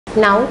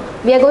Now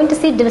we are going to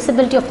see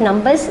divisibility of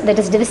numbers, that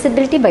is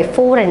divisibility by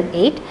 4 and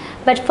 8.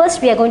 But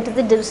first we are going to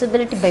see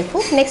divisibility by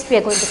 4. Next we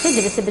are going to see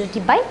divisibility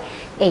by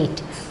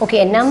 8.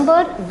 Okay, a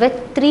number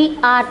with 3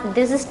 are,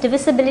 this is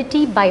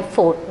divisibility by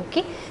 4.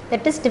 Okay,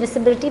 that is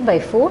divisibility by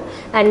 4.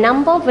 A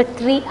number with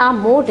 3 or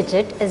more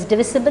digit is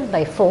divisible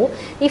by 4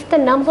 if the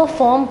number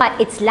formed by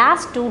its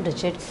last 2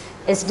 digits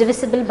is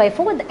divisible by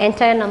 4, the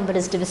entire number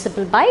is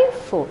divisible by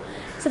 4.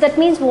 So that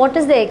means, what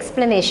is the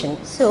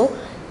explanation? So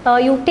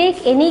you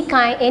take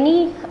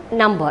any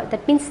number,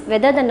 that means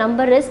whether the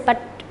number is,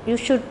 but you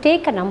should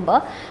take a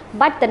number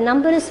but the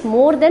number is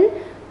more than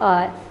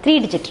 3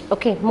 digit,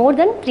 okay, more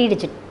than 3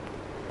 digit,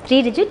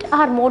 3 digit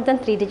or more than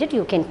 3 digit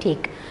you can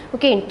take.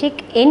 Okay,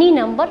 take any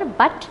number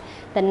but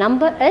the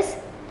number is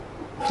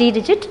 3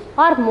 digit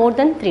or more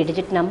than 3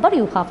 digit number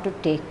you have to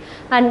take.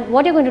 And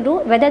what you are going to do,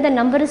 whether the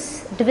number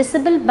is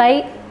divisible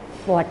by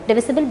what?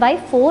 Divisible by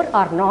 4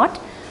 or not,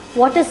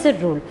 what is the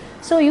rule?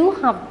 So you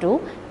have to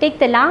take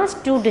the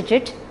last 2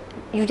 digit,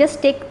 you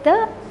just take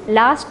the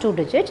last 2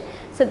 digit.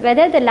 So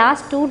whether the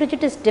last 2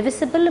 digit is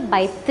divisible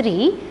by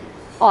 3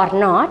 or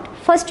not,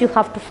 first you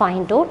have to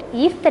find out.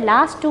 If the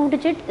last 2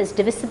 digit is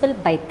divisible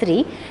by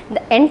 3,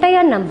 the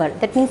entire number,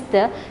 that means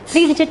the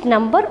 3 digit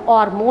number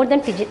or more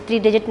than 3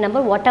 digit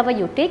number, whatever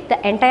you take,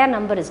 the entire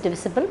number is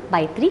divisible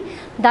by 3.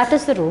 That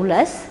is the rule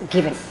as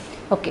given.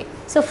 Okay,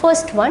 so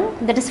first one,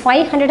 that is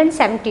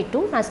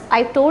 572. As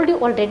I told you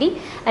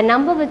already, a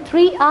number with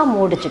 3 or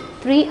more digit,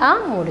 3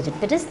 or more digit,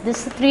 that is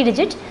this 3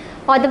 digit.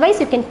 Otherwise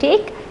you can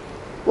take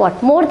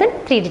what? More than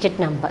 3 digit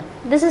number.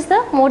 This is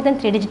the more than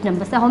 3 digit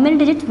number. So how many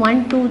digits?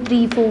 1, 2,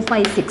 3, 4,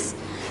 5, 6.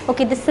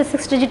 Okay, this is a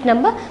 6 digit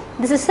number.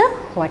 This is a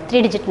what?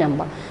 3 digit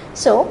number.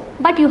 So,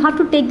 but you have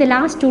to take the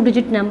last 2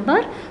 digit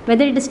number,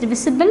 whether it is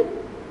divisible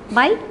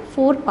by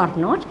 4 or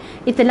not.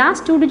 If the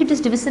last 2 digit is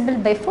divisible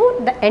by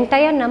 4, the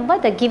entire number,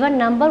 the given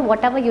number,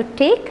 whatever you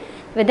take,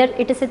 whether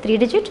it is a 3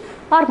 digit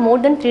or more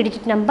than 3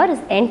 digit number, is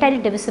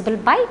entirely divisible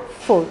by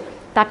 4.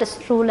 That is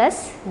rule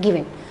as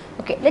given.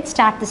 Okay, let's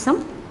start the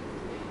sum.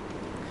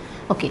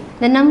 Okay,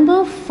 the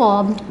number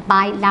formed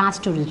by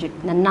last 2 digit,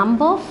 the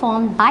number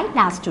formed by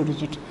last 2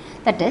 digit,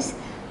 that is,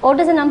 what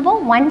is the number?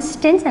 Ones,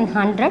 tens and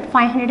 100,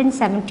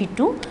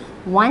 572,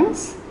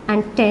 ones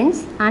and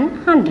tens and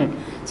 100.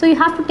 So you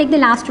have to take the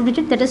last 2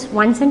 digit, that is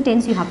ones and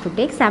tens you have to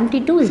take.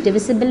 72 is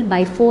divisible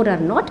by 4 or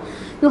not.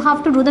 You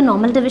have to do the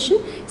normal division.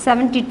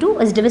 72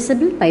 is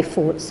divisible by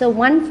 4. So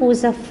 1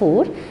 4s are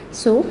 4.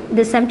 So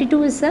the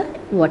 72 is a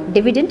what?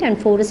 Dividend, and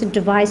 4 is a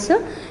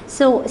divisor.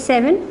 So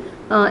 7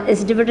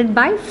 is divided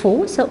by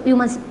 4. So you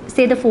must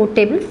say the 4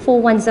 table.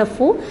 4 ones are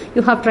 4.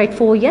 You have to write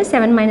 4 here.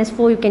 7 minus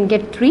 4 you can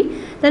get 3.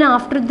 Then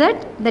after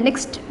that, the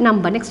next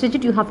number, next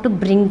digit you have to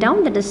bring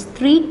down, that is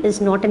 3 is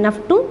not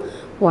enough to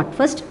what?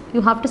 First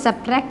you have to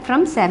subtract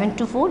from 7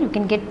 to 4, you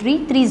can get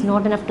 3. 3 is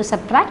not enough to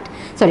subtract,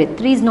 sorry,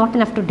 3 is not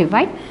enough to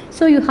divide.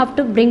 So you have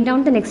to bring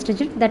down the next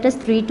digit, that is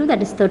 3 2,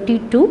 that is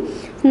 32.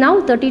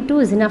 Now 32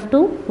 is enough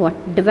to what?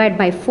 Divide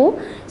by 4.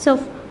 So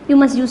you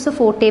must use the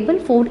 4 table.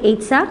 4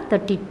 8s are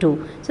 32.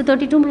 So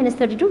 32 minus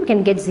 32 we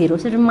can get 0.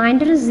 So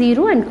remainder is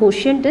 0 and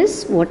quotient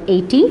is what?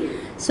 18.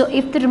 So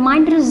if the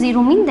remainder is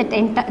 0, mean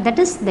that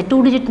is the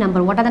 2 digit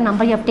number. What are the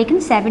number you have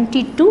taken?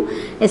 72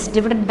 is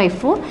divided by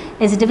 4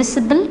 is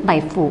divisible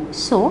by 4.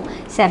 So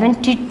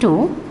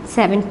 72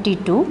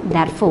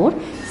 therefore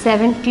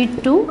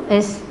 72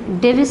 is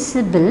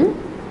divisible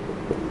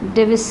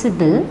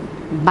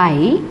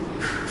by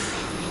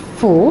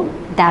 4.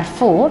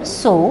 Therefore,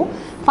 so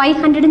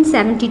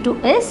 572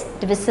 is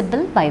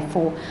divisible by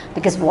 4,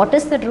 because what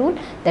is the rule?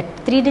 That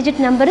 3 digit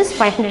number is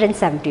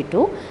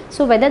 572.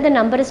 So whether the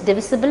number is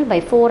divisible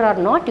by 4 or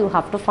not, you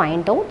have to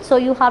find out. So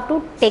you have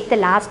to take the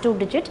last 2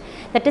 digit,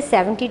 that is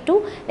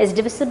 72 is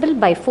divisible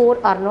by 4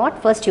 or not.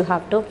 First you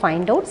have to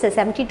find out. So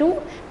 72,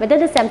 whether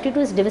the 72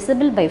 is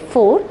divisible by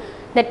 4,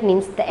 that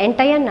means the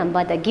entire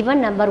number, the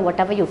given number,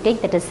 whatever you take,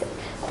 that is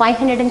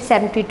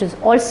 572 is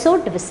also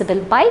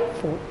divisible by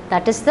 4.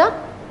 That is the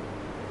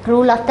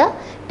rule of the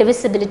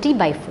divisibility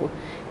by 4.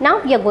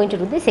 Now we are going to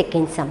do the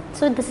second sum.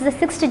 So this is a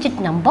 6 digit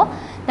number,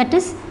 that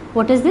is,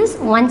 what is this?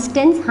 Ones,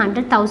 tens,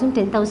 100,000,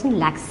 10,000,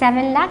 lakhs,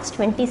 7 lakhs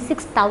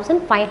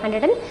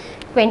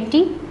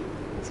 26,520,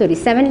 sorry,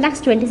 7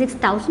 lakhs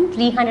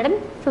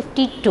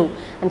 26,352.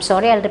 I'm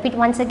sorry, I'll repeat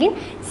once again.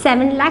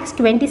 7 lakhs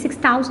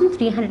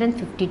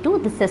 26,352.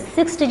 This is a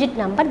 6 digit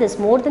number, this is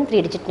more than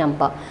 3 digit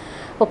number.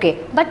 Okay,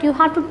 but you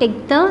have to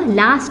take the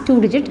last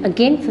 2 digit,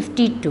 again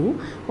 52.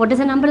 What is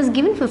the number is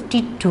given?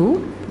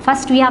 52.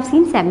 First we have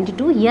seen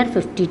 72, here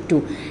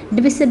 52.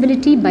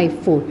 Divisibility by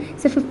 4.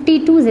 So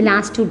 52 is the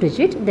last 2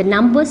 digit. The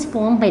numbers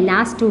formed by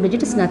last 2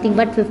 digit is nothing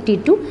but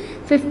 52.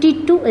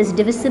 52 is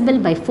divisible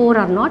by 4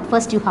 or not.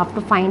 First you have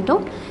to find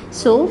out.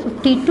 So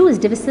 52 is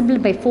divisible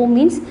by 4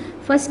 means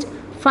first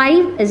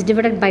 5 is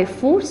divided by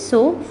 4.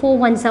 So 4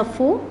 ones are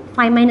 4.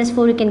 5 minus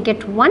 4 you can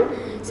get 1.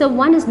 So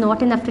 1 is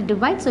not enough to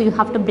divide, so you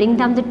have to bring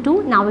down the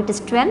 2. Now it is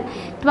 12.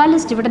 12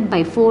 is divided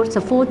by 4. So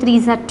 4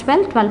 3s are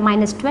 12. 12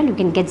 minus 12 you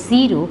can get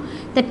 0.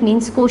 That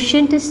means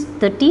quotient is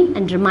 13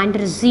 and remainder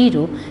is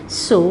 0.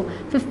 So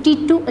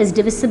 52 is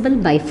divisible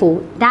by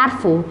 4.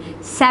 Therefore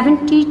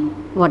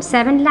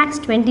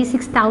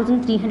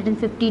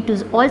 7,26,352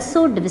 is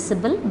also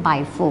divisible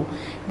by 4.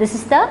 This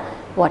is the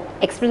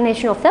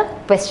explanation of the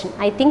question.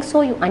 I think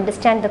so you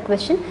understand the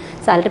question.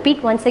 So I'll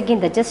repeat once again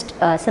the just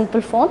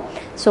simple form.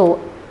 So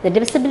the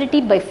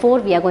divisibility by 4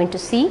 we are going to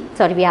see,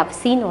 sorry, we have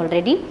seen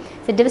already.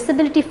 So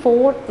divisibility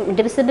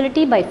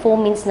by 4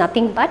 means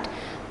nothing but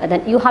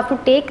then you have to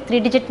take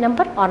 3-digit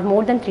number or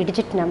more than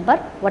 3-digit number,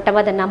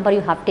 whatever the number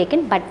you have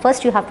taken, but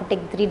first you have to take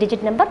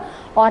 3-digit number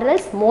or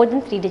else more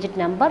than 3-digit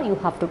number you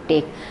have to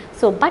take.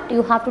 So but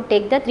you have to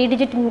take the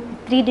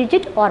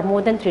 3-digit or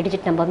more than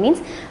 3-digit number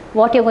means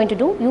what you are going to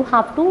do, you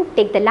have to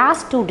take the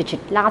last two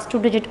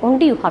digit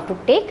only you have to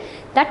take.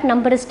 That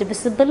number is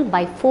divisible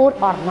by 4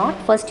 or not.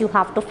 First you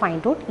have to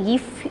find out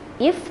if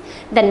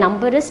the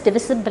number is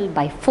divisible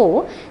by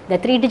 4, the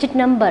 3-digit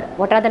number,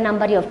 what are the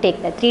number you have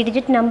taken? The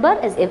 3-digit number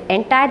is, if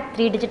entire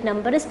 3-digit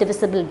number is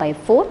divisible by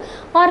 4,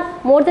 or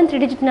more than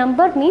 3-digit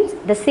number means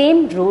the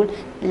same rule,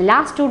 the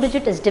last 2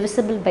 digit is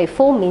divisible by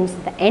 4 means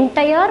the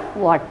entire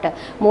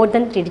more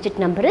than 3-digit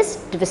number is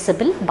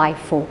divisible by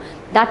 4.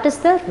 That is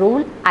the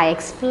rule I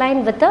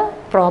explained with the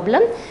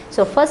problem.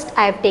 So first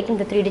I have taken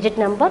the 3-digit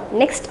number,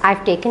 next I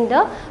have taken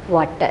the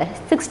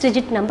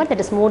 6-digit number, that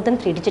is more than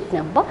 3-digit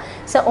number.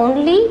 So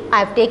only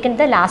I have taken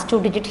the last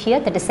 2 digit here,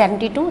 that is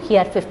 72,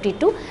 here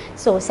 52.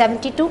 So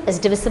 72 is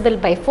divisible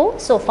by 4.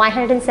 So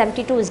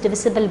 572 is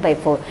divisible by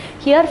 4.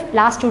 Here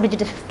last 2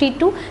 digit is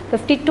 52.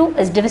 52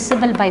 is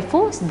divisible by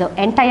 4. So the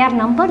entire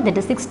number, that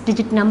is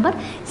 6-digit number,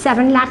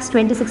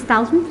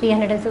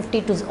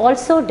 7,26,352 is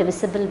also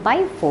divisible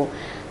by 4.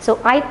 So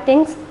I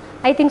think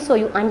so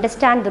you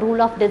understand the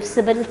rule of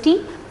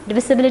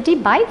divisibility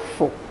by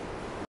 4.